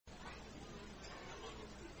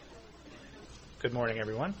Good morning,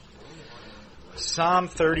 everyone. Psalm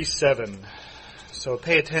 37. So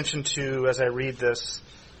pay attention to, as I read this,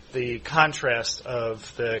 the contrast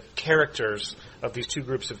of the characters of these two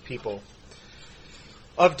groups of people.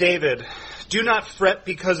 Of David, do not fret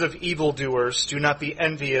because of evildoers. Do not be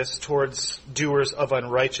envious towards doers of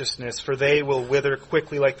unrighteousness, for they will wither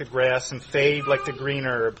quickly like the grass and fade like the green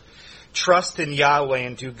herb. Trust in Yahweh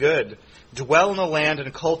and do good. Dwell in the land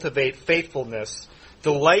and cultivate faithfulness.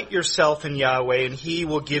 Delight yourself in Yahweh, and He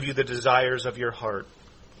will give you the desires of your heart.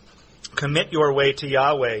 Commit your way to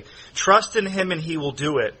Yahweh. Trust in Him, and He will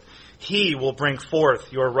do it. He will bring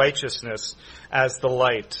forth your righteousness as the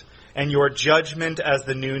light, and your judgment as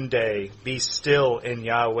the noonday. Be still in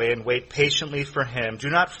Yahweh, and wait patiently for Him. Do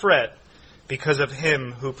not fret because of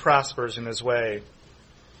him who prospers in his way,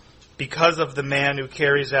 because of the man who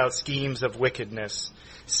carries out schemes of wickedness.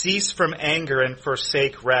 Cease from anger and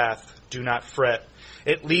forsake wrath. Do not fret.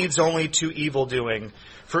 It leads only to evil doing.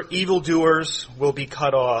 For evildoers will be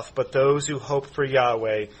cut off, but those who hope for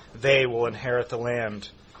Yahweh, they will inherit the land.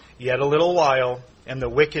 Yet a little while, and the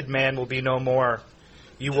wicked man will be no more.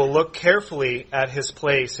 You will look carefully at his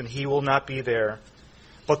place, and he will not be there.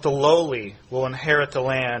 But the lowly will inherit the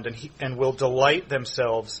land, and will delight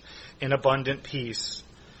themselves in abundant peace.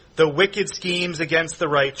 The wicked schemes against the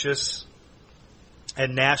righteous,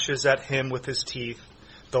 and gnashes at him with his teeth.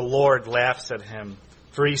 The Lord laughs at him,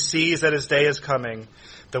 for he sees that his day is coming.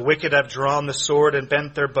 The wicked have drawn the sword and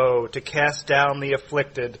bent their bow, to cast down the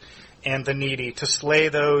afflicted and the needy, to slay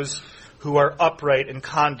those who are upright in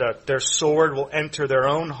conduct. Their sword will enter their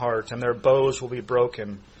own heart, and their bows will be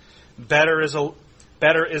broken. Better is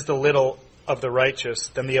the little of the righteous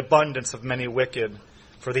than the abundance of many wicked.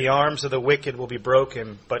 For the arms of the wicked will be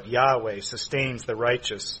broken, but Yahweh sustains the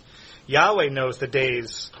righteous. Yahweh knows the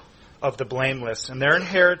days of the blameless, and their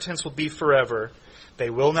inheritance will be forever. They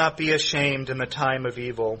will not be ashamed in the time of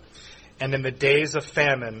evil, and in the days of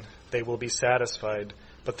famine they will be satisfied.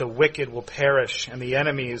 But the wicked will perish, and the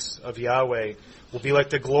enemies of Yahweh will be like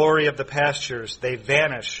the glory of the pastures. They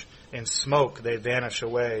vanish in smoke, they vanish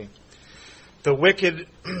away. The wicked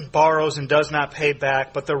borrows and does not pay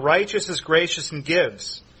back, but the righteous is gracious and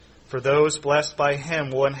gives. For those blessed by him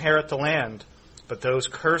will inherit the land, but those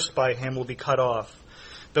cursed by him will be cut off.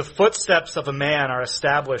 The footsteps of a man are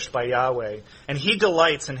established by Yahweh, and he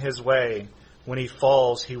delights in his way. When he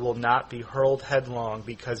falls, he will not be hurled headlong,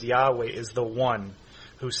 because Yahweh is the one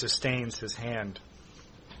who sustains his hand.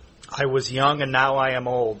 I was young, and now I am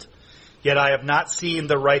old, yet I have not seen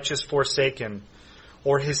the righteous forsaken,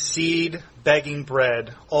 or his seed begging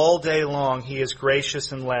bread. All day long he is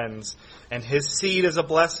gracious and lends, and his seed is a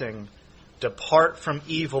blessing. Depart from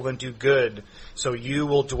evil and do good, so you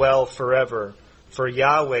will dwell forever. For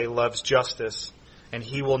Yahweh loves justice, and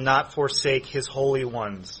he will not forsake his holy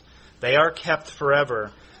ones. They are kept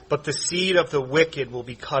forever, but the seed of the wicked will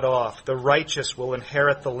be cut off. The righteous will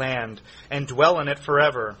inherit the land and dwell in it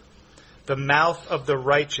forever. The mouth of the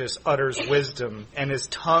righteous utters wisdom, and his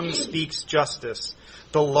tongue speaks justice.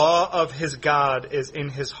 The law of his God is in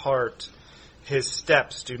his heart. His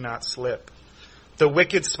steps do not slip. The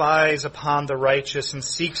wicked spies upon the righteous and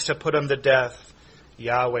seeks to put him to death.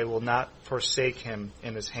 Yahweh will not forsake him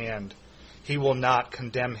in his hand. He will not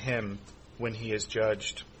condemn him when he is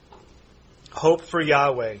judged. Hope for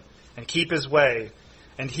Yahweh and keep his way,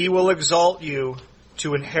 and he will exalt you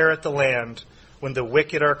to inherit the land. When the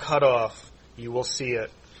wicked are cut off, you will see it.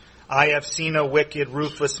 I have seen a wicked,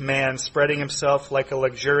 ruthless man spreading himself like a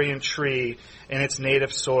luxuriant tree in its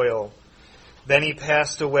native soil. Then he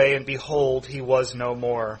passed away, and behold, he was no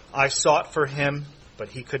more. I sought for him, but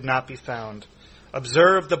he could not be found.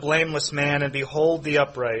 Observe the blameless man, and behold the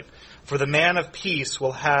upright. For the man of peace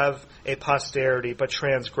will have a posterity, but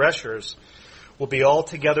transgressors will be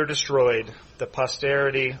altogether destroyed. The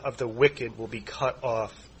posterity of the wicked will be cut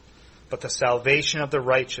off. But the salvation of the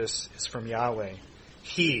righteous is from Yahweh.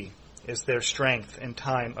 He is their strength in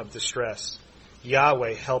time of distress.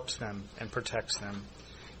 Yahweh helps them and protects them.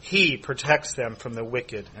 He protects them from the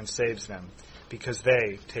wicked and saves them, because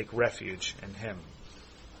they take refuge in him.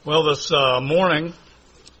 Well, this morning,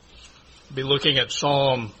 we'll be looking at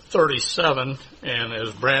Psalm 37, and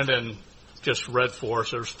as Brandon just read for us,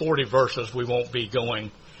 there's 40 verses. We won't be going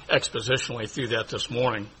expositionally through that this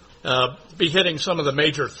morning. Be hitting some of the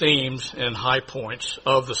major themes and high points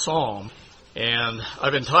of the psalm, and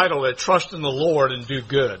I've entitled it, Trust in the Lord and Do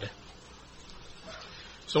Good.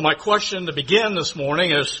 So my question to begin this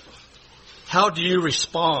morning is, how do you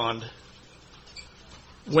respond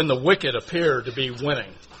when the wicked appear to be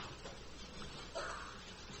winning?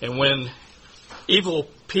 And when evil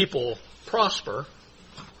people prosper,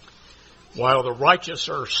 while the righteous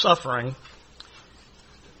are suffering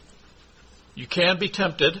You can be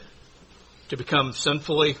tempted to become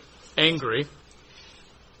sinfully angry,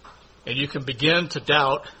 and you can begin to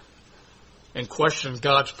doubt and question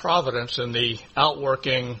God's providence in the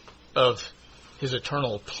outworking of his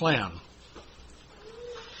eternal plan.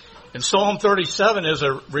 And Psalm 37 is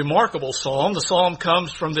a remarkable psalm. The psalm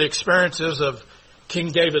comes from the experiences of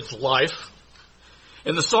King David's life.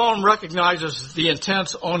 And the psalm recognizes the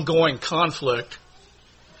intense ongoing conflict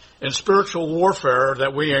and spiritual warfare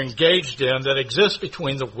that we are engaged in that exists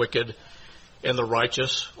between the wicked and the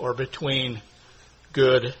righteous, or between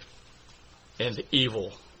good and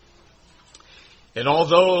evil. And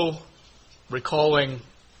although, recalling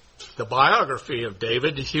the biography of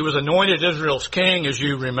David, he was anointed Israel's king, as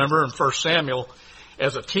you remember in 1 Samuel,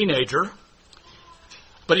 as a teenager.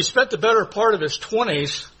 But he spent the better part of his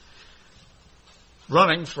 20s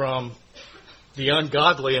running from the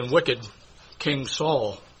ungodly and wicked King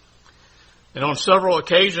Saul. And on several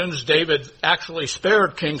occasions, David actually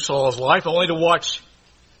spared King Saul's life, only to watch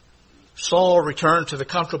Saul return to the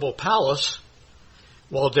comfortable palace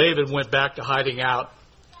while David went back to hiding out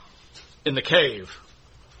in the cave.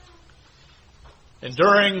 And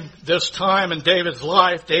during this time in David's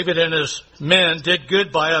life, David and his men did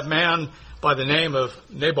good by a man by the name of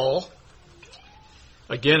Nabal.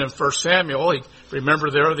 Again, in 1 Samuel,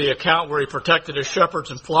 remember there the account where he protected his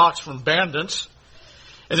shepherds and flocks from bandits.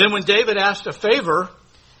 And then when David asked a favor,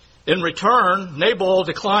 in return, Nabal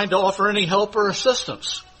declined to offer any help or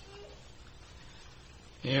assistance.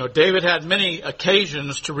 You know, David had many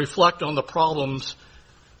occasions to reflect on the problems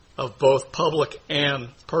of both public and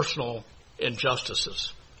personal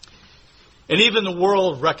injustices. And even the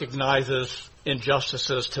world recognizes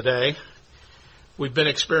injustices today. We've been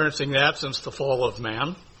experiencing that since the fall of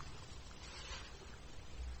man.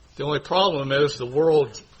 The only problem is the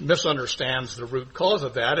world misunderstands the root cause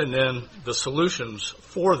of that and then the solutions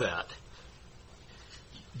for that.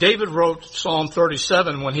 David wrote Psalm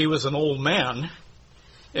 37 when he was an old man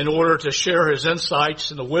in order to share his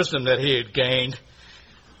insights and the wisdom that he had gained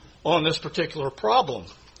on this particular problem.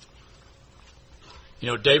 You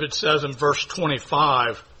know, David says in verse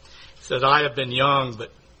 25, he says, I have been young,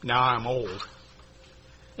 but now I'm old.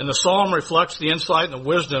 And the psalm reflects the insight and the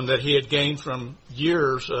wisdom that he had gained from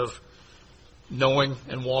years of knowing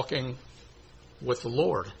and walking with the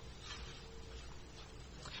Lord.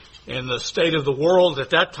 And the state of the world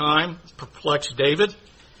at that time perplexed David,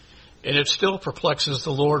 and it still perplexes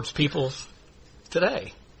the Lord's people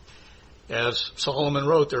today. As Solomon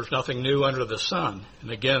wrote, there's nothing new under the sun. And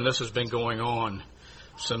again, this has been going on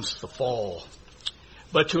since the fall.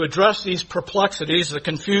 But to address these perplexities, the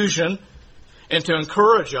confusion, and to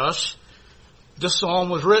encourage us, this psalm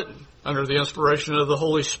was written under the inspiration of the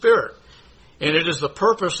Holy Spirit. And it is the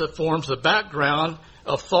purpose that forms the background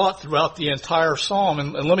of thought throughout the entire psalm.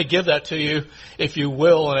 And let me give that to you, if you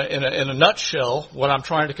will, in a nutshell, what I'm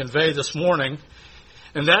trying to convey this morning.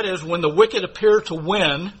 And that is, when the wicked appear to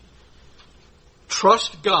win,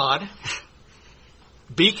 trust God,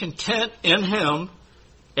 be content in him,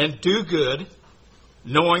 and do good,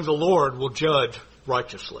 knowing the Lord will judge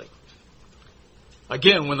righteously.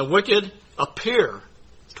 Again, when the wicked appear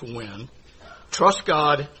to win, trust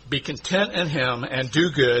God, be content in him, and do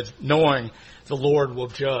good, knowing the Lord will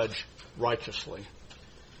judge righteously.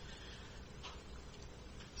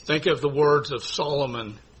 Think of the words of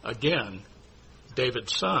Solomon again,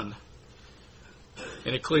 David's son,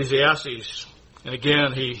 in Ecclesiastes. And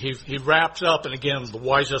again, he wraps up, and again, the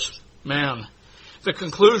wisest man. The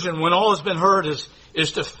conclusion, when all has been heard,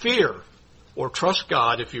 is to fear, or trust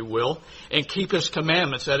God, if you will, and keep his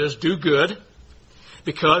commandments. That is, do good,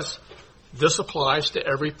 because this applies to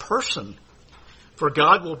every person. For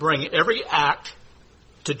God will bring every act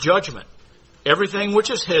to judgment, everything which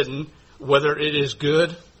is hidden, whether it is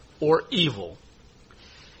good or evil.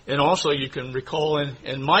 And also you can recall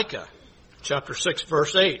in Micah, chapter 6,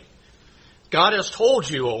 verse 8, God has told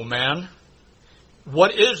you, O man,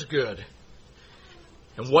 what is good,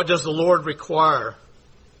 and what does the Lord require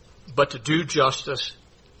but to do justice,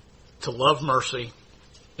 to love mercy,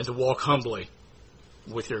 and to walk humbly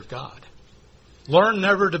with your God. Learn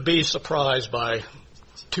never to be surprised by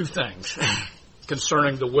two things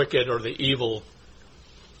concerning the wicked or the evil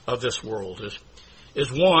of this world.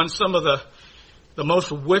 Is one, some of the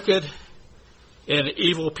most wicked and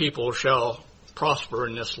evil people shall prosper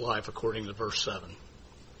in this life, according to verse 7.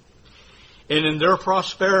 And in their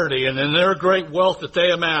prosperity and in their great wealth that they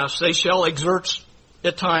amass, they shall exert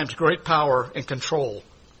at times great power and control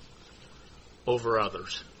over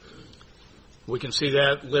others. We can see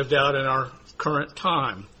that lived out in our current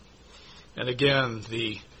time. And again,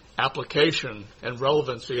 the application and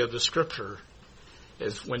relevancy of the Scripture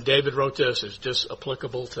is when David wrote this, is just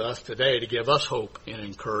applicable to us today to give us hope and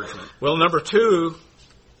encouragement. Well, number 2,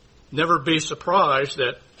 never be surprised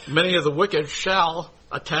that many of the wicked shall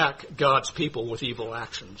attack God's people with evil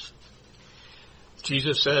actions.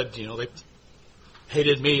 Jesus said, they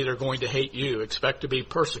hated me, they're going to hate you. Expect to be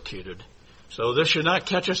persecuted. So this should not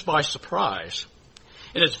catch us by surprise.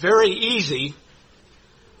 And it's very easy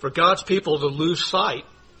for God's people to lose sight,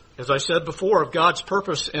 as I said before, of God's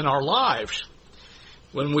purpose in our lives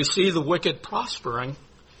when we see the wicked prospering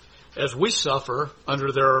as we suffer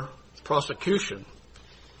under their prosecution.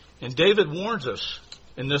 And David warns us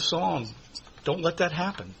in this psalm, don't let that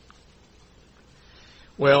happen.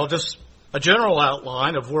 Well, just a general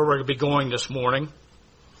outline of where we're going to be going this morning.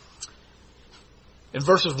 In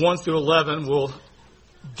verses 1 through 11, we'll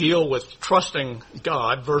deal with trusting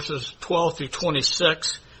God. Verses 12 through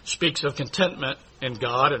 26 speaks of contentment in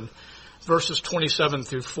God, and verses 27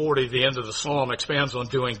 through 40, the end of the psalm, expands on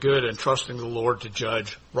doing good and trusting the Lord to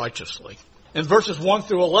judge righteously. In verses 1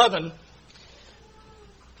 through 11,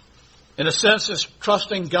 in a sense, this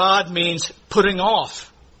trusting God means putting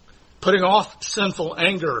off sinful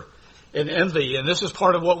anger and envy. And this is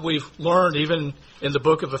part of what we've learned even in the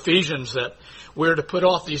book of Ephesians, that we're to put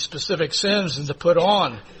off these specific sins and to put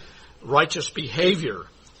on righteous behavior.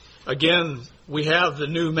 Again, we have the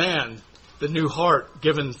new man, the new heart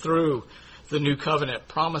given through the new covenant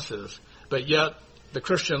promises. But yet, the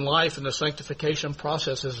Christian life and the sanctification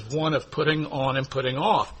process is one of putting on and putting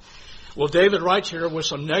off. Well, David writes here with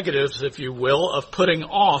some negatives, if you will, of putting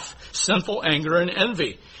off sinful anger and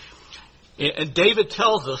envy. And David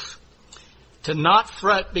tells us to not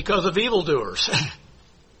fret because of evildoers.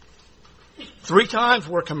 3 times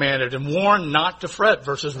we're commanded and warned not to fret,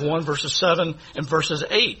 verses 1, verses 7, and verses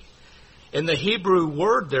 8. And the Hebrew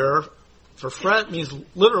word there for fret means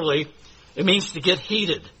literally, it means to get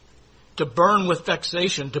heated, to burn with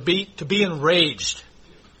vexation, to be enraged.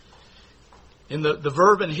 In the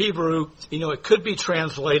verb in Hebrew, it could be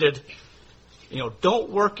translated, don't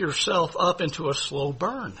work yourself up into a slow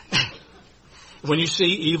burn when you see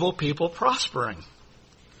evil people prospering.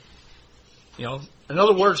 In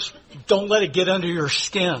other words, don't let it get under your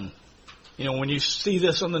skin. When you see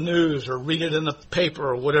this on the news or read it in the paper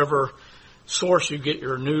or whatever source you get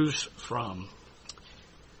your news from.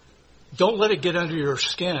 Don't let it get under your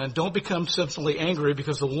skin. Don't become sinfully angry,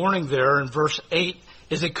 because the warning there in verse 8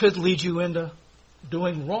 is it could lead you into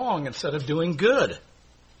doing wrong instead of doing good.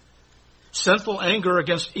 Sinful anger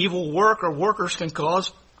against evil work or workers can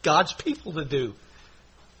cause God's people to do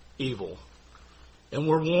evil. And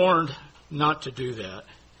we're warned not to do that.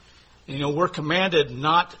 We're commanded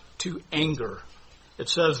not to anger. It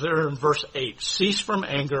says there in verse 8, cease from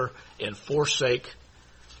anger and forsake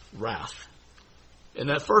wrath. And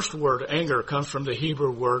that first word, anger, comes from the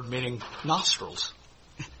Hebrew word meaning nostrils.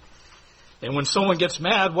 And when someone gets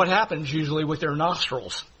mad, what happens usually with their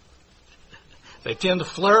nostrils? They tend to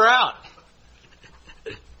flare out.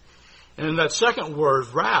 And that second word,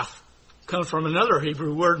 wrath, comes from another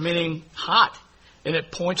Hebrew word meaning hot. And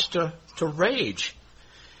it points to rage.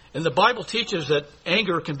 And the Bible teaches that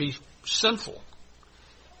anger can be sinful.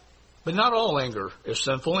 But not all anger is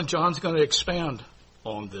sinful, and John's going to expand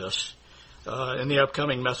on this in the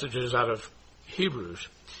upcoming messages out of Hebrews.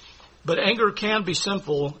 But anger can be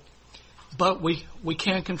sinful, but we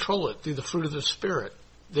can control it through the fruit of the Spirit,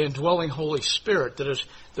 the indwelling Holy Spirit that is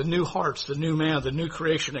the new hearts, the new man, the new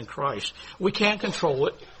creation in Christ. We can control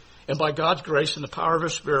it, and by God's grace and the power of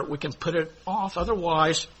His Spirit, we can put it off.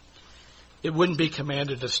 Otherwise, it wouldn't be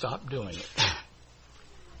commanded to stop doing it.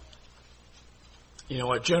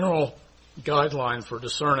 A general guideline for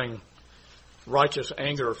discerning righteous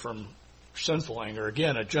anger from sinful anger,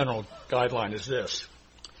 again, a general guideline is this.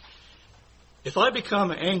 If I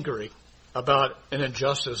become angry about an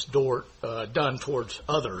injustice done towards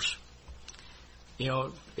others,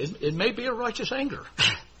 it may be a righteous anger.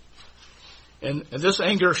 And this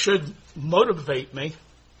anger should motivate me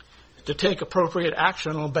to take appropriate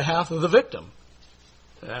action on behalf of the victim.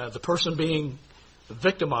 The person being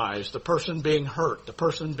victimized, the person being hurt, the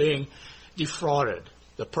person being defrauded,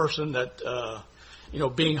 the person that,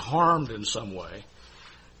 being harmed in some way.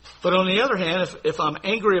 But on the other hand, if I'm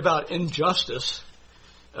angry about injustice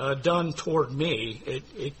done toward me,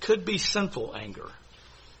 it could be sinful anger.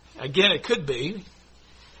 Again, it could be,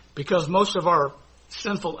 because most of our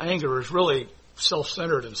sinful anger is really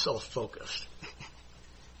self-centered and self-focused.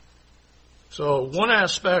 So one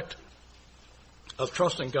aspect of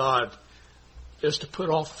trusting God is to put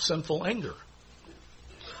off sinful anger,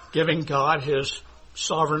 giving God His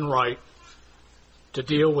sovereign right to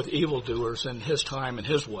deal with evildoers in His time and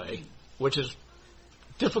His way, which is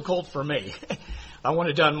difficult for me. I want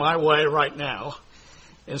it done my way right now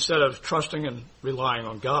instead of trusting and relying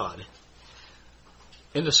on God.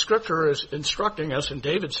 And the scripture is instructing us, and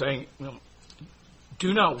David saying,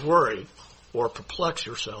 do not worry or perplex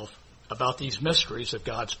yourself about these mysteries of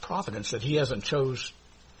God's providence that he hasn't chose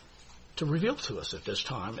to reveal to us at this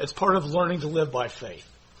time. It's part of learning to live by faith,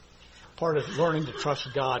 part of learning to trust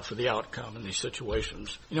God for the outcome in these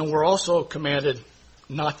situations. We're also commanded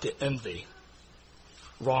not to envy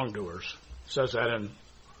wrongdoers. It says that in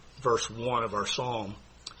verse 1 of our psalm.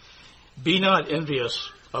 Be not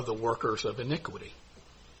envious of the workers of iniquity.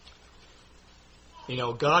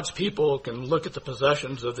 God's people can look at the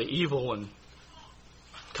possessions of the evil and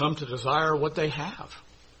come to desire what they have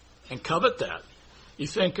and covet that. You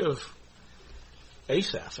think of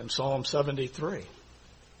Asaph in Psalm 73.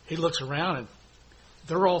 He looks around and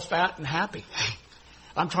they're all fat and happy.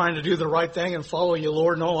 I'm trying to do the right thing and follow you,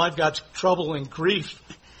 Lord. No, I've got trouble and grief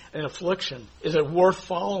and affliction. Is it worth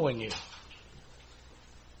following you?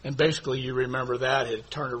 And basically you remember that. It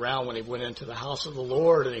turned around when he went into the house of the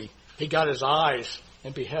Lord and he got his eyes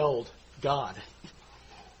and beheld God.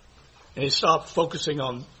 And he stopped focusing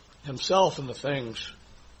on himself and the things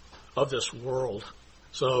of this world.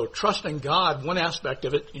 So trusting God, one aspect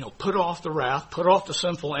of it, put off the wrath, put off the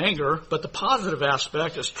sinful anger. But the positive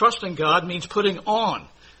aspect is trusting God means putting on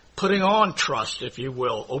trust, if you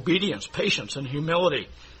will, obedience, patience, and humility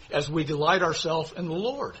as we delight ourselves in the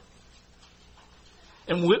Lord.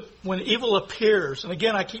 And when evil appears, and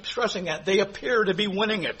again I keep stressing that, they appear to be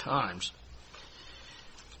winning at times.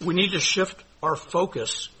 We need to shift our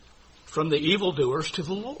focus from the evildoers to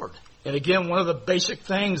the Lord. And again, one of the basic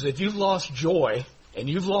things, if you've lost joy and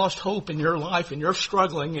you've lost hope in your life and you're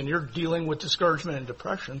struggling and you're dealing with discouragement and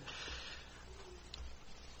depression,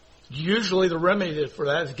 usually the remedy for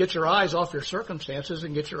that is get your eyes off your circumstances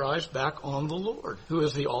and get your eyes back on the Lord, who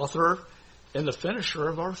is the author and the finisher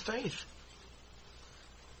of our faith.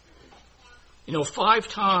 5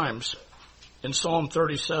 times in Psalm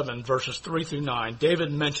 37, verses 3 through 9, David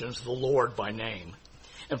mentions the Lord by name.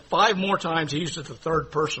 And 5 more times he uses the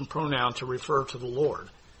third person pronoun to refer to the Lord.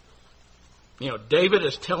 David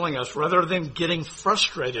is telling us, rather than getting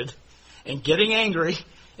frustrated and getting angry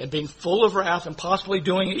and being full of wrath and possibly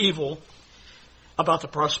doing evil about the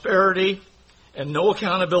prosperity and no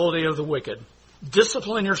accountability of the wicked,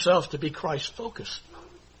 discipline yourself to be Christ-focused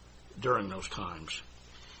during those times.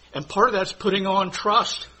 And part of that's putting on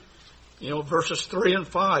trust. Verses 3 and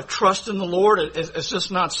 5, trust in the Lord. It's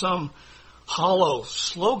just not some hollow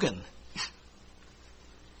slogan.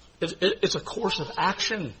 It's a course of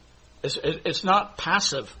action. It's not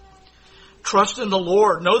passive. Trust in the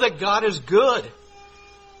Lord. Know that God is good.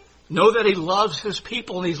 Know that he loves his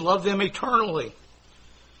people and he's loved them eternally.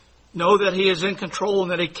 Know that he is in control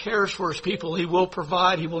and that he cares for his people. He will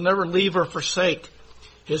provide. He will never leave or forsake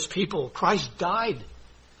his people. Christ died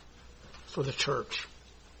for the church.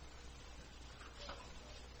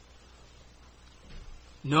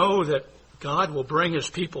 Know that God will bring his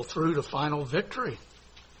people through to final victory.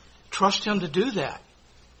 Trust him to do that.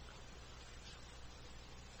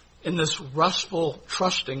 In this restful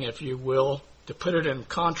trusting, if you will, to put it in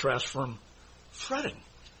contrast from fretting.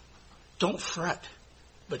 Don't fret,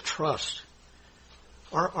 but trust.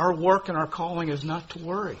 Our work and our calling is not to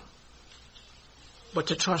worry, but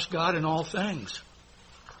to trust God in all things.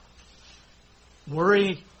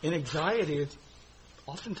 Worry and anxiety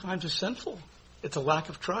oftentimes is sinful. It's a lack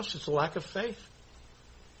of trust. It's a lack of faith.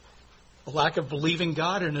 A lack of believing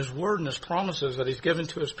God in his word and his promises that he's given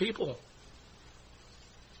to his people.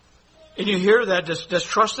 And you hear that, does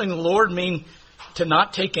trusting the Lord mean to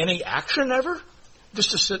not take any action ever?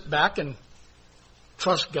 Just to sit back and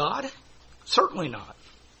trust God? Certainly not.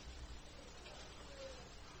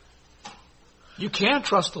 You can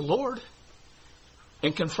trust the Lord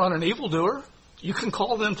and confront an evildoer. You can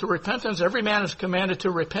call them to repentance. Every man is commanded to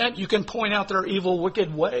repent. You can point out their evil,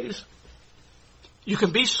 wicked ways. You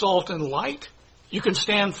can be salt and light. You can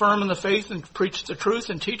stand firm in the faith and preach the truth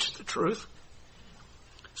and teach the truth.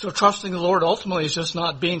 So trusting the Lord ultimately is just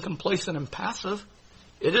not being complacent and passive.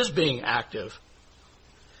 It is being active.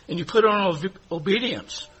 And you put on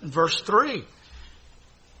obedience. In verse 3,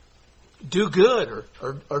 do good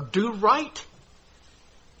or do right.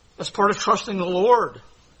 That's part of trusting the Lord.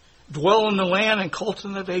 Dwell in the land and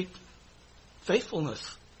cultivate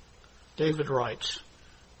faithfulness, David writes.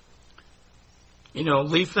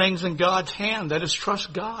 Leave things in God's hand. That is,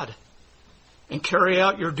 trust God. And carry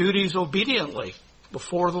out your duties obediently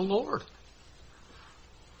before the Lord.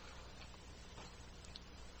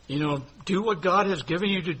 Do what God has given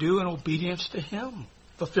you to do in obedience to him.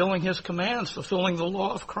 Fulfilling his commands, fulfilling the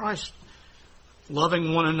law of Christ.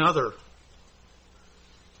 Loving one another.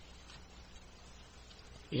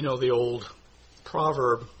 You know the old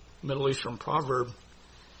proverb, Middle Eastern proverb,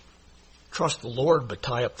 trust the Lord but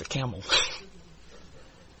tie up the camel.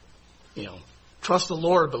 Trust the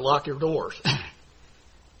Lord but lock your doors.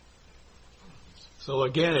 So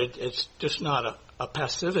again, it's just not a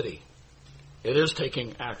passivity. It is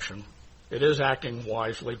taking action. It is acting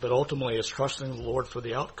wisely, but ultimately it's trusting the Lord for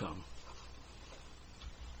the outcome.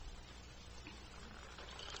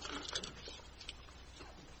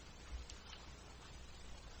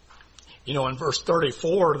 In verse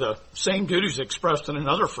 34, the same duty is expressed in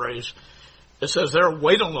another phrase. It says there,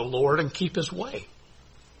 wait on the Lord and keep his way.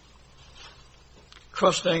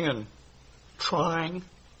 Trusting and trying,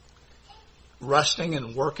 resting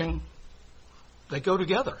and working, they go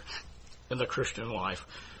together in the Christian life.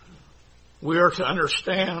 We are to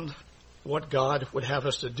understand what God would have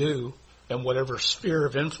us to do in whatever sphere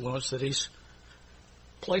of influence that he's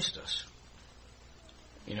placed us.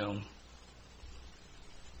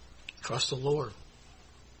 Trust the Lord.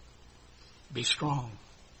 Be strong.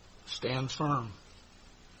 Stand firm.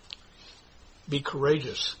 Be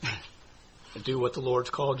courageous. And do what the Lord's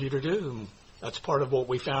called you to do. That's part of what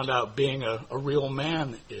we found out being a real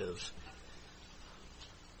man is.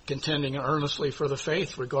 Contending earnestly for the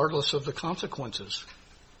faith regardless of the consequences.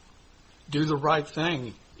 Do the right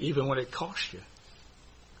thing even when it costs you.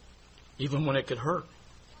 Even when it could hurt.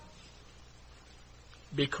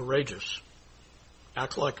 Be courageous.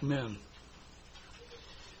 Act like men.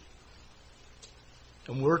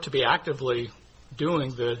 And we're to be actively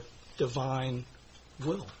doing the divine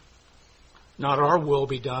will. Not our will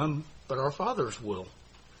be done, but our Father's will.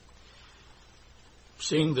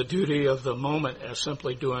 Seeing the duty of the moment as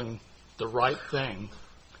simply doing the right thing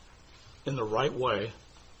in the right way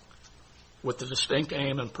with the distinct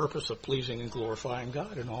aim and purpose of pleasing and glorifying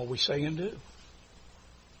God in all we say and do.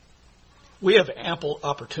 We have ample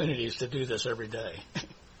opportunities to do this every day.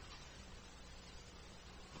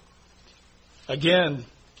 Again,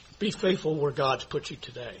 be faithful where God's put you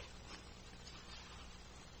today.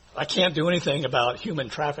 I can't do anything about human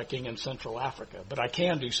trafficking in Central Africa, but I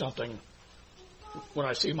can do something when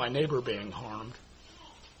I see my neighbor being harmed,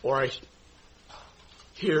 or I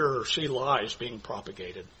hear or see lies being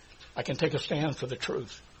propagated. I can take a stand for the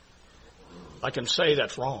truth. I can say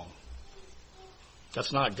that's wrong.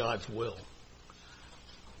 That's not God's will.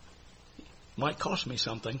 Might cost me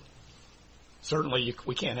something. Certainly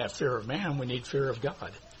we can't have fear of man. We need fear of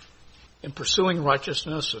God. In pursuing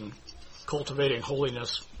righteousness and cultivating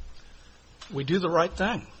holiness, we do the right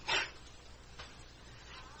thing.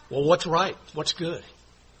 Well, what's right? What's good?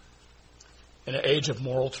 In an age of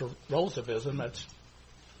moral relativism, that's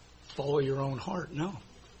follow your own heart. No.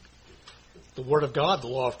 The Word of God, the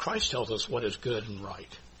law of Christ, tells us what is good and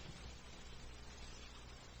right.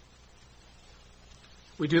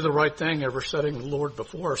 We do the right thing ever setting the Lord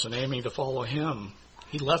before us and aiming to follow him.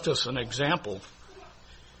 He left us an example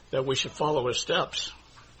that we should follow his steps.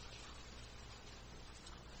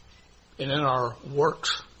 And in our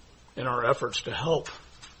works, in our efforts to help,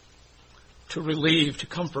 to relieve, to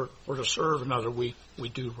comfort, or to serve another, we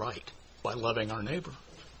do right by loving our neighbor.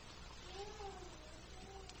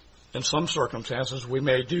 In some circumstances, we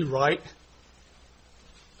may do right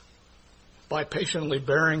by patiently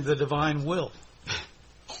bearing the divine will.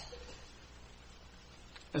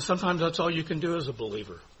 And sometimes that's all you can do as a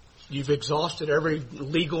believer. You've exhausted every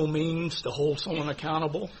legal means to hold someone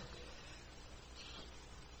accountable.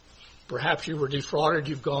 Perhaps you were defrauded,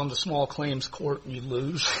 you've gone to small claims court and you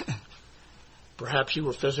lose. Perhaps you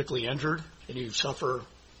were physically injured and you suffer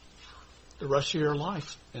the rest of your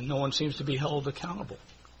life and no one seems to be held accountable.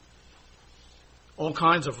 All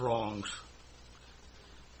kinds of wrongs.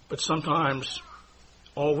 But sometimes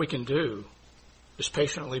all we can do is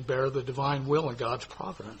patiently bear the divine will and God's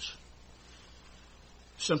providence.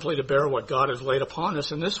 Simply to bear what God has laid upon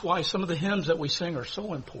us. And this is why some of the hymns that we sing are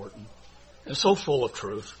so important and so full of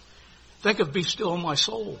truth. Think of Be Still My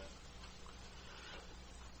Soul.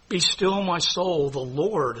 Be still my soul, the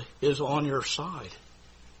Lord is on your side.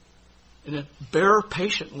 And bear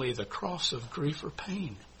patiently the cross of grief or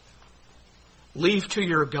pain. Leave to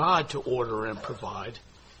your God to order and provide.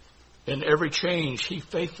 In every change, he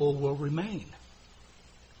faithful will remain.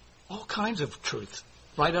 All kinds of truth,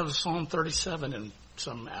 right out of Psalm 37 and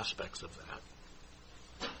some aspects of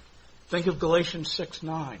that. Think of Galatians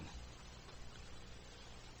 6:9.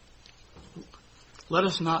 Let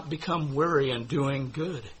us not become weary in doing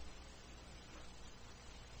good.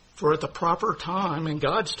 For at the proper time, in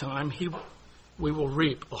God's time, we will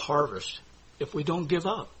reap a harvest. If we don't give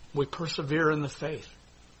up, we persevere in the faith.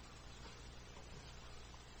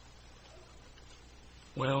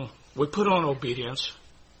 Well, we put on obedience.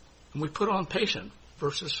 And we put on patience.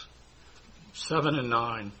 verses 7 and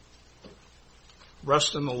 9.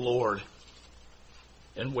 Rest in the Lord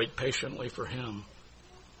and wait patiently for Him.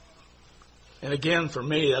 And again, for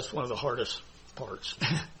me, that's one of the hardest parts.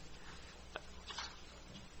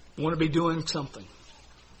 You want to be doing something.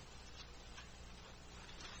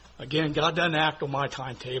 Again, God doesn't act on my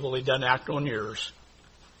timetable. He doesn't act on yours.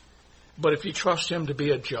 But if you trust Him to be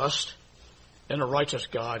a just and a righteous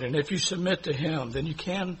God, and if you submit to Him, then you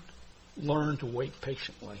can learn to wait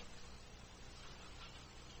patiently.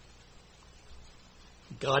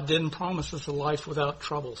 God didn't promise us a life without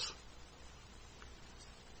troubles.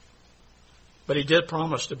 But He did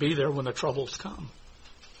promise to be there when the troubles come.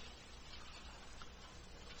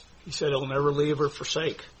 He said He'll never leave or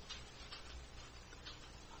forsake.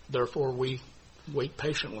 Therefore, we wait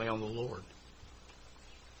patiently on the Lord.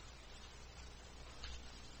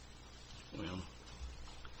 Well,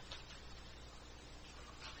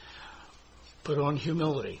 put on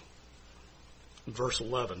humility. Verse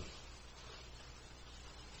 11.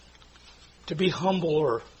 To be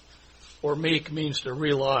humble or meek means to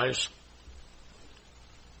realize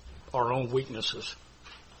our own weaknesses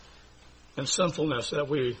and sinfulness, that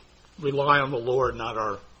we rely on the Lord,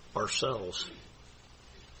 not ourselves.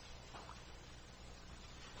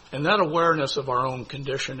 And that awareness of our own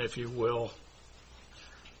condition, if you will,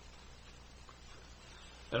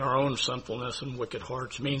 and our own sinfulness and wicked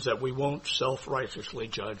hearts means that we won't self-righteously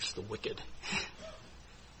judge the wicked.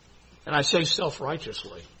 And I say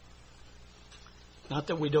self-righteously. Not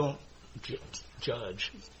that we don't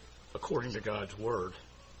judge according to God's Word.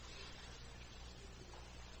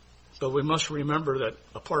 But we must remember that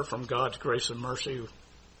apart from God's grace and mercy,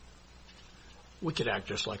 we could act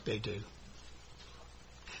just like they do.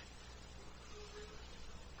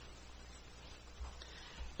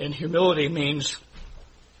 And humility means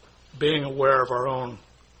being aware of our own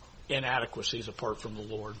inadequacies apart from the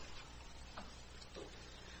Lord.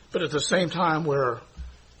 But at the same time, we're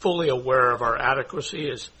fully aware of our adequacy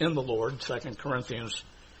is in the Lord. 2 Corinthians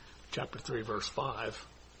chapter 3, verse 5.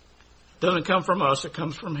 Doesn't come from us, it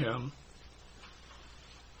comes from Him.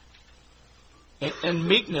 And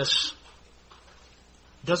meekness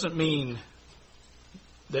doesn't mean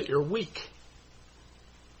that you're weak,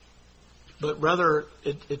 but rather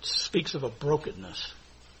it speaks of a brokenness.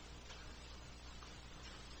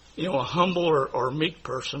 You know, a humble or meek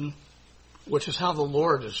person, which is how the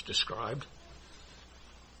Lord is described.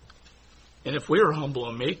 And if we are humble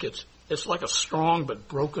and meek, it's like a strong but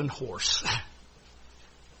broken horse.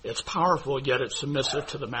 It's powerful, yet it's submissive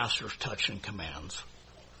to the Master's touch and commands.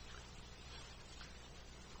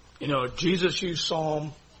 You know, Jesus used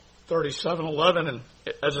Psalm 37:11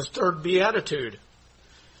 as his third beatitude.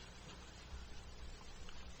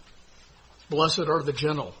 Blessed are the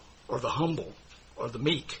gentle, or the humble, or the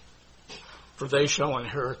meek, for they shall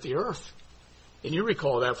inherit the earth. And you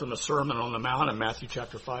recall that from the Sermon on the Mount in Matthew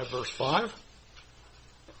chapter 5, verse 5.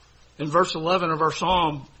 In verse 11 of our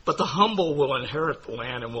psalm, but the humble will inherit the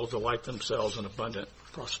land and will delight themselves in abundant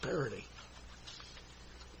prosperity.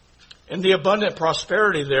 And the abundant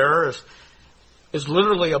prosperity there is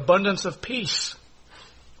literally abundance of peace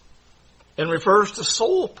and refers to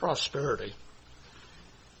soul prosperity,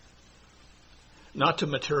 not to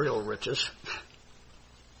material riches.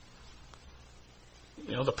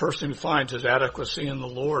 You know, the person who finds his adequacy in the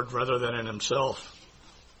Lord rather than in himself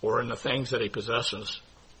or in the things that he possesses,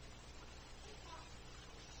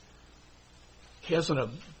 he has an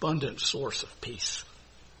abundant source of peace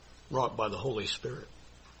wrought by the Holy Spirit.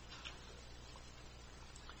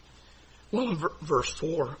 Well, in verse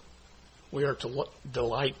 4, we are to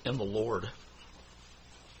delight in the Lord.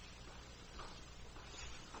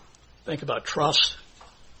 Think about trust,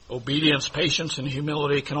 obedience, patience, and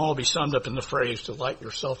humility can all be summed up in the phrase, delight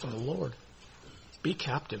yourself in the Lord. Be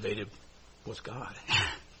captivated with God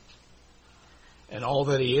and all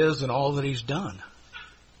that He is and all that He's done.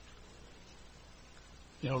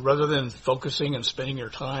 You know, rather than focusing and spending your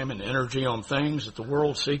time and energy on things that the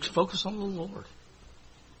world seeks, focus on the Lord.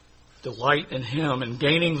 Delight in Him. And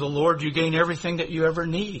gaining the Lord, you gain everything that you ever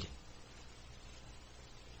need. It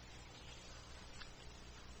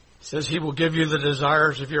says He will give you the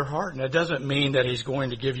desires of your heart. And that doesn't mean that He's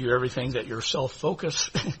going to give you everything that your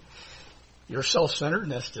self-focus, your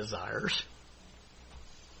self-centeredness desires.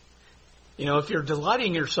 You know, if you're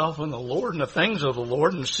delighting yourself in the Lord and the things of the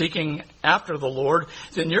Lord and seeking after the Lord,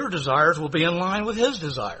 then your desires will be in line with His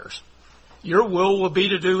desires. Your will be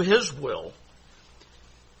to do His will.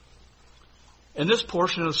 And this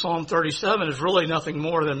portion of Psalm 37 is really nothing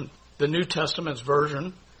more than the New Testament's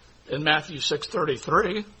version in Matthew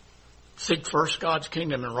 6:33. Seek first God's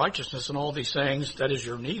kingdom and righteousness, and all these things, that is,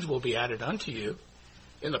 your needs, will be added unto you.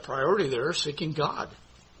 And the priority there is seeking God.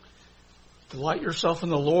 Delight yourself in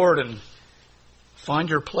the Lord and find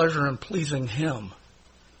your pleasure in pleasing Him.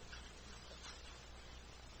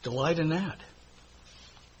 Delight in that.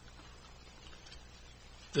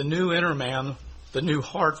 The new inner man, the new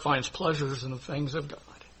heart, finds pleasures in the things of God.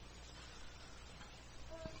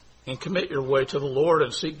 And commit your way to the Lord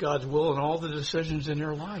and seek God's will in all the decisions in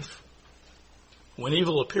your life. When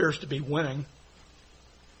evil appears to be winning,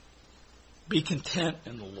 be content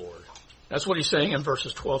in the Lord. That's what he's saying in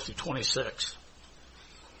verses 12 through 26.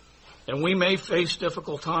 And we may face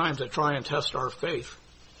difficult times that try and test our faith.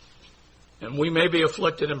 And we may be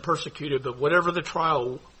afflicted and persecuted, but whatever the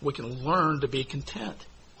trial, we can learn to be content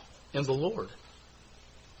in the Lord.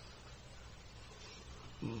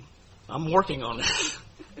 I'm working on this.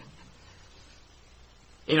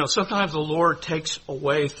 Sometimes the Lord takes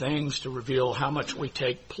away things to reveal how much we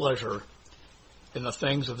take pleasure in the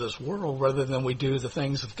things of this world rather than we do the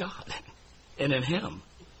things of God and in Him.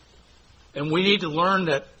 And we need to learn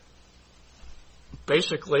that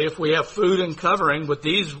basically if we have food and covering with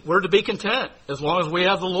these, we're to be content as long as we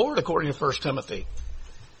have the Lord, according to 1 Timothy.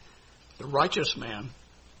 The righteous man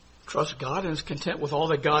trusts God and is content with all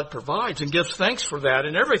that God provides and gives thanks for that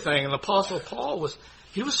in everything. And the Apostle Paul was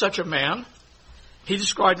such a man. He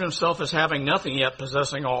described himself as having nothing yet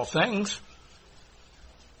possessing all things.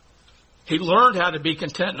 He learned how to be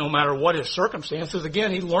content no matter what his circumstances.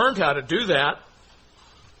 Again, he learned how to do that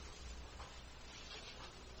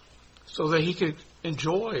so that he could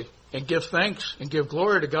enjoy and give thanks and give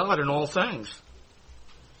glory to God in all things.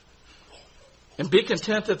 And be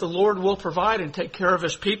content that the Lord will provide and take care of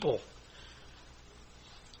His people.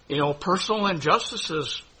 Personal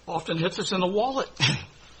injustices often hits us in the wallet.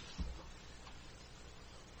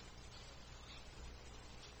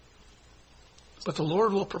 But the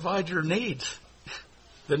Lord will provide your needs,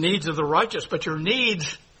 the needs of the righteous. But your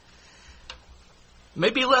needs may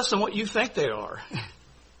be less than what you think they are.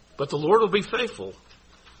 But the Lord will be faithful.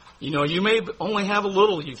 You may only have a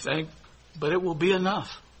little, you think, but it will be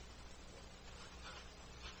enough.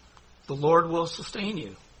 The Lord will sustain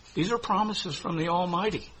you. These are promises from the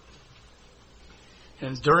Almighty.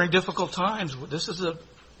 And during difficult times, this is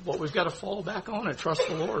what we've got to fall back on and trust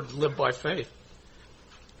the Lord, live by faith.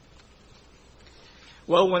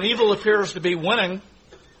 Well, when evil appears to be winning,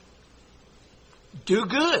 do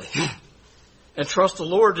good and trust the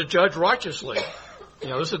Lord to judge righteously.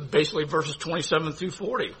 This is basically verses 27 through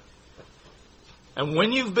 40. And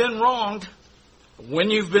when you've been wronged, when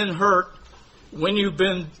you've been hurt, when you've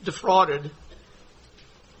been defrauded,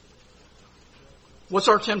 what's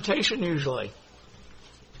our temptation usually?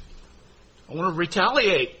 I want to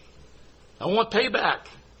retaliate. I want payback.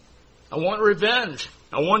 I want revenge.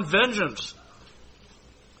 I want vengeance.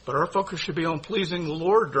 But our focus should be on pleasing the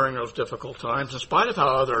Lord during those difficult times, in spite of how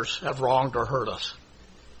others have wronged or hurt us.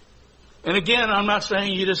 And again, I'm not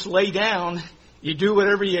saying you just lay down, you do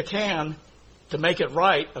whatever you can to make it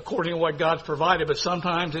right according to what God's provided, but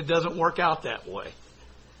sometimes it doesn't work out that way.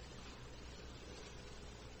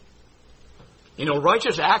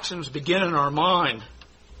 Righteous actions begin in our mind,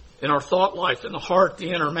 in our thought life, in the heart, the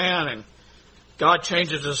inner man, and God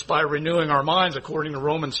changes us by renewing our minds according to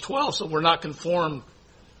Romans 12, so we're not conformed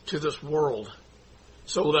to this world,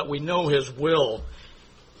 so that we know His will.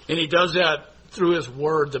 And He does that through His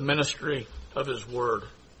Word, the ministry of His Word.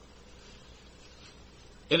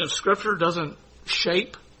 And if Scripture doesn't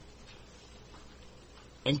shape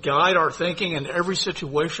and guide our thinking in every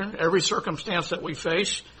situation, every circumstance that we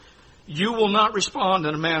face, you will not respond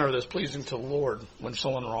in a manner that's pleasing to the Lord when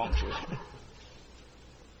someone wrongs you.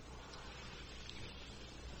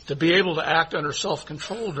 To be able to act under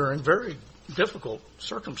self-control during very difficult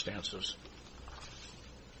circumstances.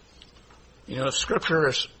 If Scripture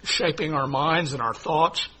is shaping our minds and our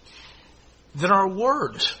thoughts, then our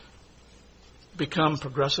words become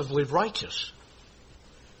progressively righteous.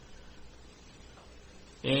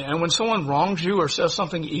 And when someone wrongs you or says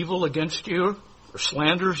something evil against you or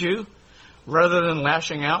slanders you, rather than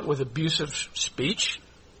lashing out with abusive speech,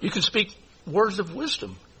 you can speak words of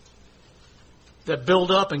wisdom that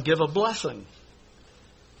build up and give a blessing.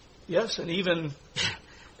 Yes, and even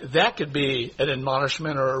that could be an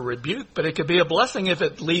admonishment or a rebuke, but it could be a blessing if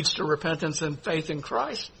it leads to repentance and faith in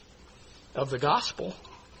Christ of the gospel.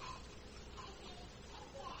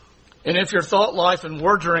 And if your thought life and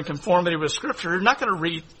words are in conformity with Scripture, you're not going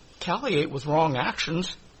to retaliate with wrong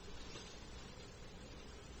actions.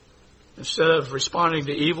 Instead of responding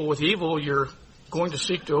to evil with evil, you're going to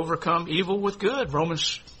seek to overcome evil with good.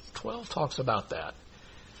 Romans 12 talks about that.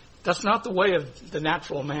 That's not the way of the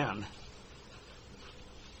natural man.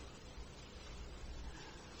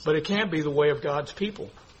 but it can be the way of God's people.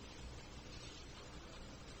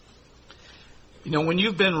 You know, when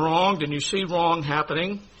you've been wronged and you see wrong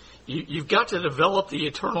happening, you've got to develop the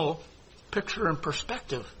eternal picture and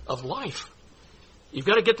perspective of life. You've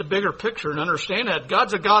got to get the bigger picture and understand that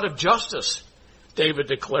God's a God of justice, David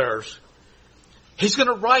declares. He's going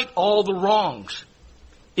to right all the wrongs,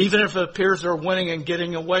 even if it appears they're winning and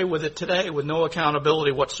getting away with it today with no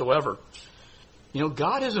accountability whatsoever. You know,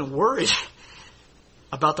 God isn't worried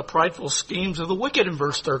about the prideful schemes of the wicked in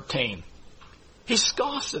verse 13. He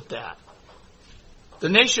scoffs at that. The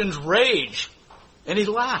nations rage, and he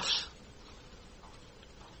laughs.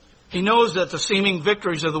 He knows that the seeming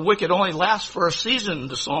victories of the wicked only last for a season,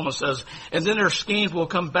 the psalmist says, and then their schemes will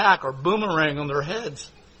come back or boomerang on their heads.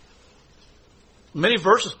 Many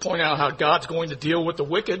verses point out how God's going to deal with the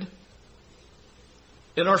wicked.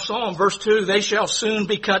 In our psalm, verse 2, they shall soon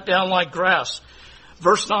be cut down like grass.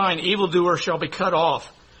 Verse 9, evildoers shall be cut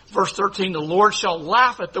off. Verse 13, the Lord shall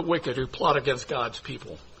laugh at the wicked who plot against God's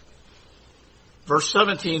people. Verse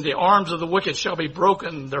 17, the arms of the wicked shall be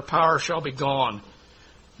broken, their power shall be gone.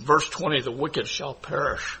 Verse 20, the wicked shall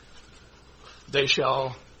perish. They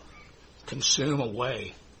shall consume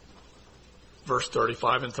away. Verse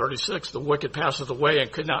 35 and 36, the wicked passeth away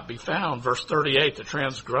and could not be found. Verse 38, the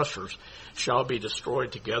transgressors shall be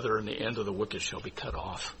destroyed together, and the end of the wicked shall be cut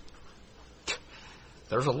off.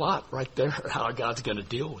 There's a lot right there how God's going to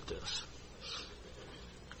deal with this.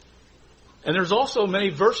 And there's also many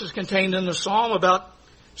verses contained in the psalm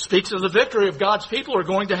speaks of the victory of God's people are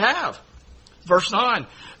going to have. Verse 9,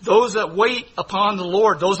 those that wait upon the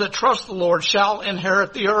Lord, those that trust the Lord, shall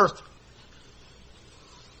inherit the earth.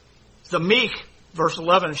 The meek, verse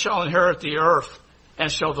 11, shall inherit the earth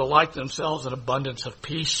and shall delight themselves in abundance of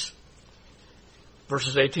peace.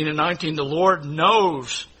 Verses 18 and 19, the Lord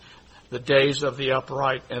knows the days of the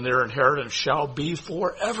upright, and their inheritance shall be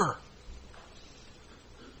forever.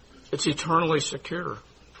 It's eternally secure.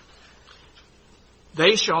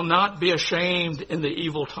 They shall not be ashamed in the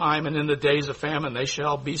evil time, and in the days of famine they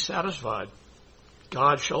shall be satisfied.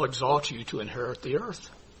 God shall exalt you to inherit the earth.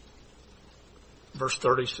 Verse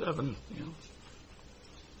 37,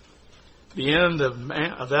 the end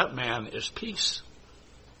of that man is peace.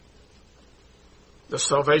 The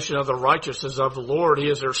salvation of the righteous is of the Lord. He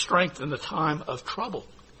is their strength in the time of trouble.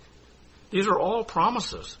 These are all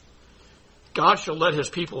promises. God shall let his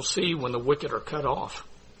people see when the wicked are cut off.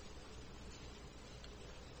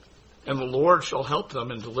 And the Lord shall help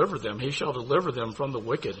them and deliver them. He shall deliver them from the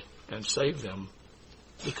wicked and save them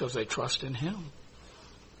because they trust in him.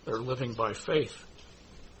 They're living by faith.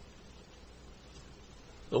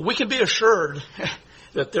 But we can be assured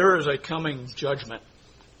that there is a coming judgment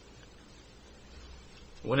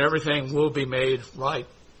when everything will be made right.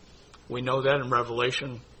 We know that in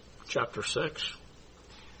Revelation chapter 6.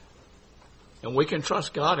 And we can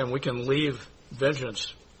trust God and we can leave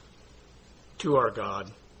vengeance to our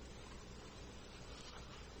God.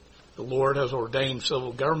 The Lord has ordained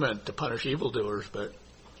civil government to punish evildoers, but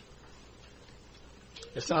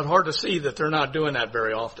it's not hard to see that they're not doing that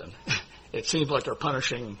very often. It seems like they're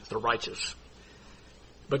punishing the righteous.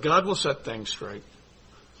 But God will set things straight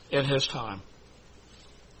in his time.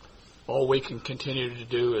 All we can continue to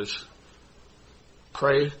do is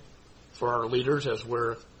pray for our leaders as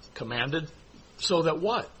we're commanded, so that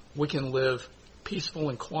what? We can live peaceful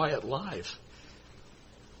and quiet lives.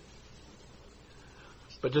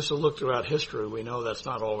 But just to look throughout history, we know that's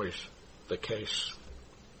not always the case.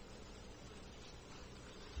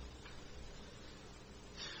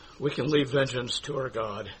 We can leave vengeance to our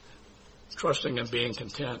God, trusting and being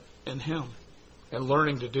content in him, and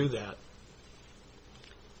learning to do that.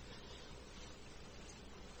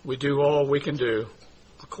 We do all we can do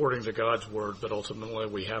according to God's word, but ultimately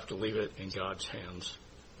we have to leave it in God's hands.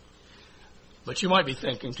 But you might be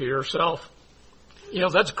thinking to yourself,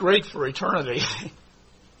 that's great for eternity.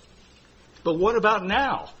 But what about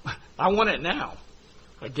now? I want it now.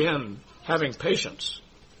 Again, having patience.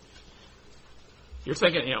 You're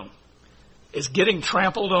thinking, is getting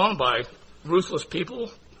trampled on by ruthless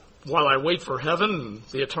people while I wait for heaven and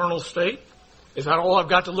the eternal state? Is that all I've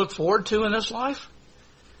got to look forward to in this life?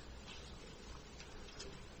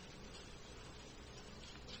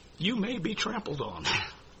 You may be trampled on.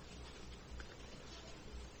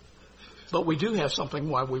 But we do have something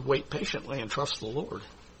why we wait patiently and trust the Lord.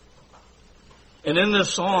 And in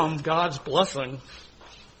this psalm, God's blessing,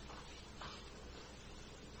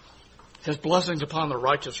 his blessings upon the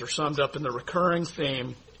righteous are summed up in the recurring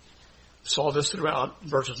theme. Saw this throughout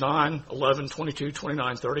verses 9, 11, 22,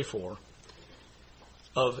 29, 34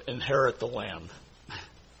 of inherit the land.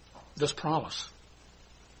 This promise.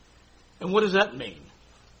 And what does that mean?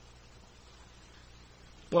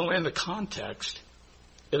 Well, in the context,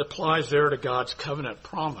 it applies there to God's covenant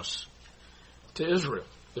promise to Israel,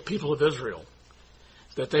 the people of Israel,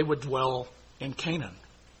 that they would dwell in Canaan,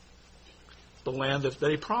 the land that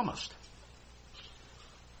he promised.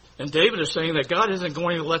 And David is saying that God isn't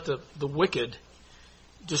going to let the wicked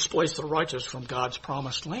displace the righteous from God's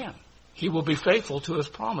promised land. He will be faithful to his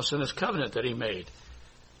promise and his covenant that he made.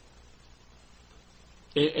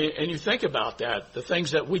 And you think about that, the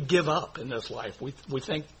things that we give up in this life. We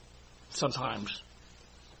think sometimes,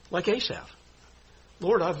 like Asaph,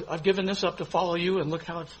 Lord, I've given this up to follow you, and look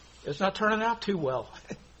how it's not turning out too well.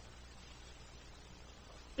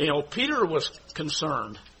 Peter was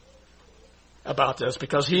concerned about this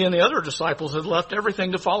because he and the other disciples had left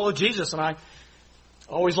everything to follow Jesus. And I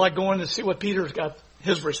always like going to see what Peter's got,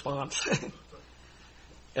 his response,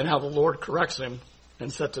 and how the Lord corrects him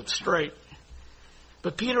and sets it straight.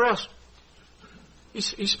 But Peter asked,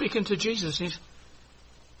 he's speaking to Jesus.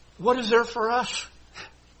 What is there for us?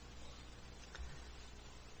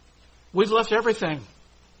 We've left everything.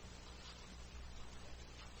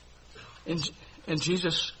 And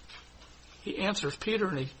Jesus, he answers Peter,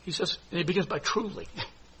 and he says, and he begins by truly.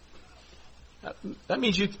 That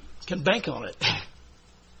means you can bank on it.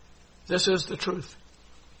 This is the truth.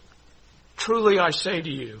 Truly I say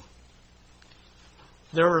to you,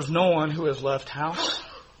 there is no one who has left house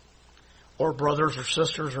or brothers or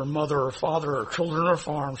sisters or mother or father or children or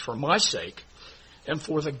farms for my sake and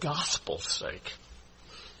for the gospel's sake,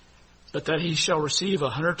 but that he shall receive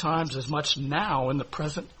 100 times as much now in the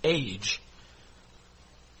present age,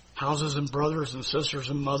 houses and brothers and sisters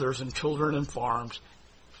and mothers and children and farms,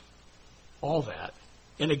 all that.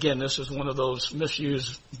 And again, this is one of those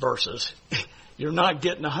misused verses. You're not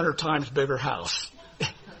getting 100 times bigger house.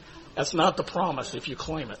 That's not the promise if you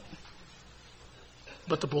claim it.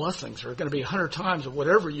 But the blessings are going to be 100 times of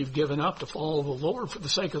whatever you've given up to follow the Lord for the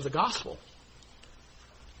sake of the gospel.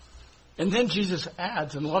 And then Jesus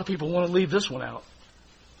adds, and a lot of people want to leave this one out,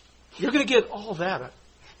 you're going to get all that,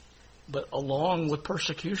 but along with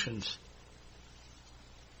persecutions.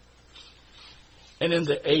 And in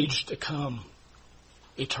the age to come,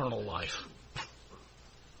 eternal life.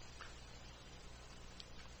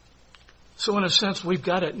 So in a sense, we've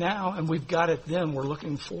got it now and we've got it then. We're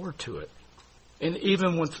looking forward to it. And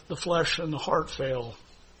even when the flesh and the heart fail,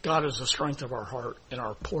 God is the strength of our heart and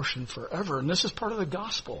our portion forever. And this is part of the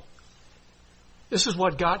gospel. This is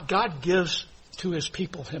what God gives to his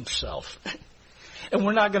people himself. And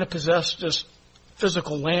we're not going to possess just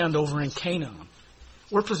physical land over in Canaan.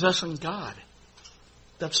 We're possessing God.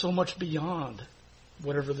 That's so much beyond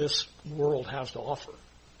whatever this world has to offer.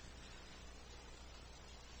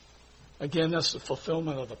 Again, that's the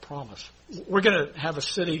fulfillment of the promise. We're going to have a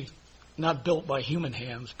city not built by human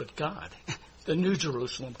hands, but God. The New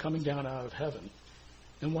Jerusalem coming down out of heaven.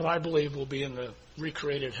 And what I believe will be in the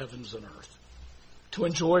recreated heavens and earth. To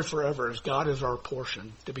enjoy forever as God is our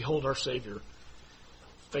portion. To behold our Savior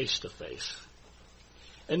face to face.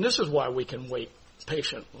 And this is why we can wait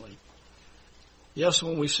patiently. Yes,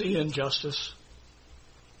 when we see injustice,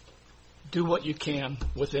 do what you can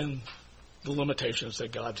within the limitations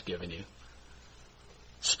that God's given you.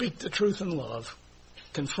 Speak the truth in love.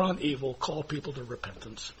 Confront evil. Call people to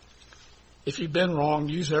repentance. If you've been wrong,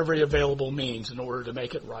 use every available means in order to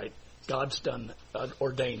make it right. God's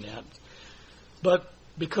ordained that. But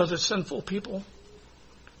because it's sinful people,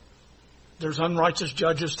 there's unrighteous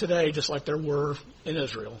judges today, just like there were in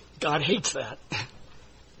Israel. God hates that.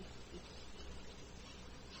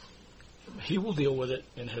 He will deal with it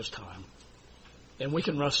in his time. And we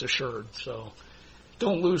can rest assured. So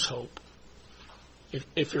don't lose hope.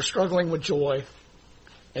 If you're struggling with joy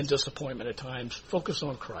and disappointment at times, focus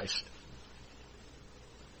on Christ.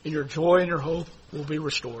 And your joy and your hope will be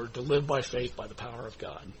restored to live by faith by the power of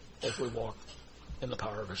God as we walk in the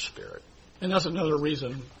power of his Spirit. And that's another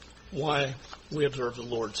reason why we observe the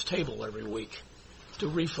Lord's table every week, to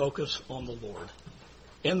refocus on the Lord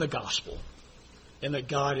and the gospel, and that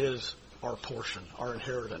God is our portion, our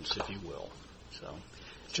inheritance, if you will. So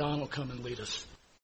John will come and lead us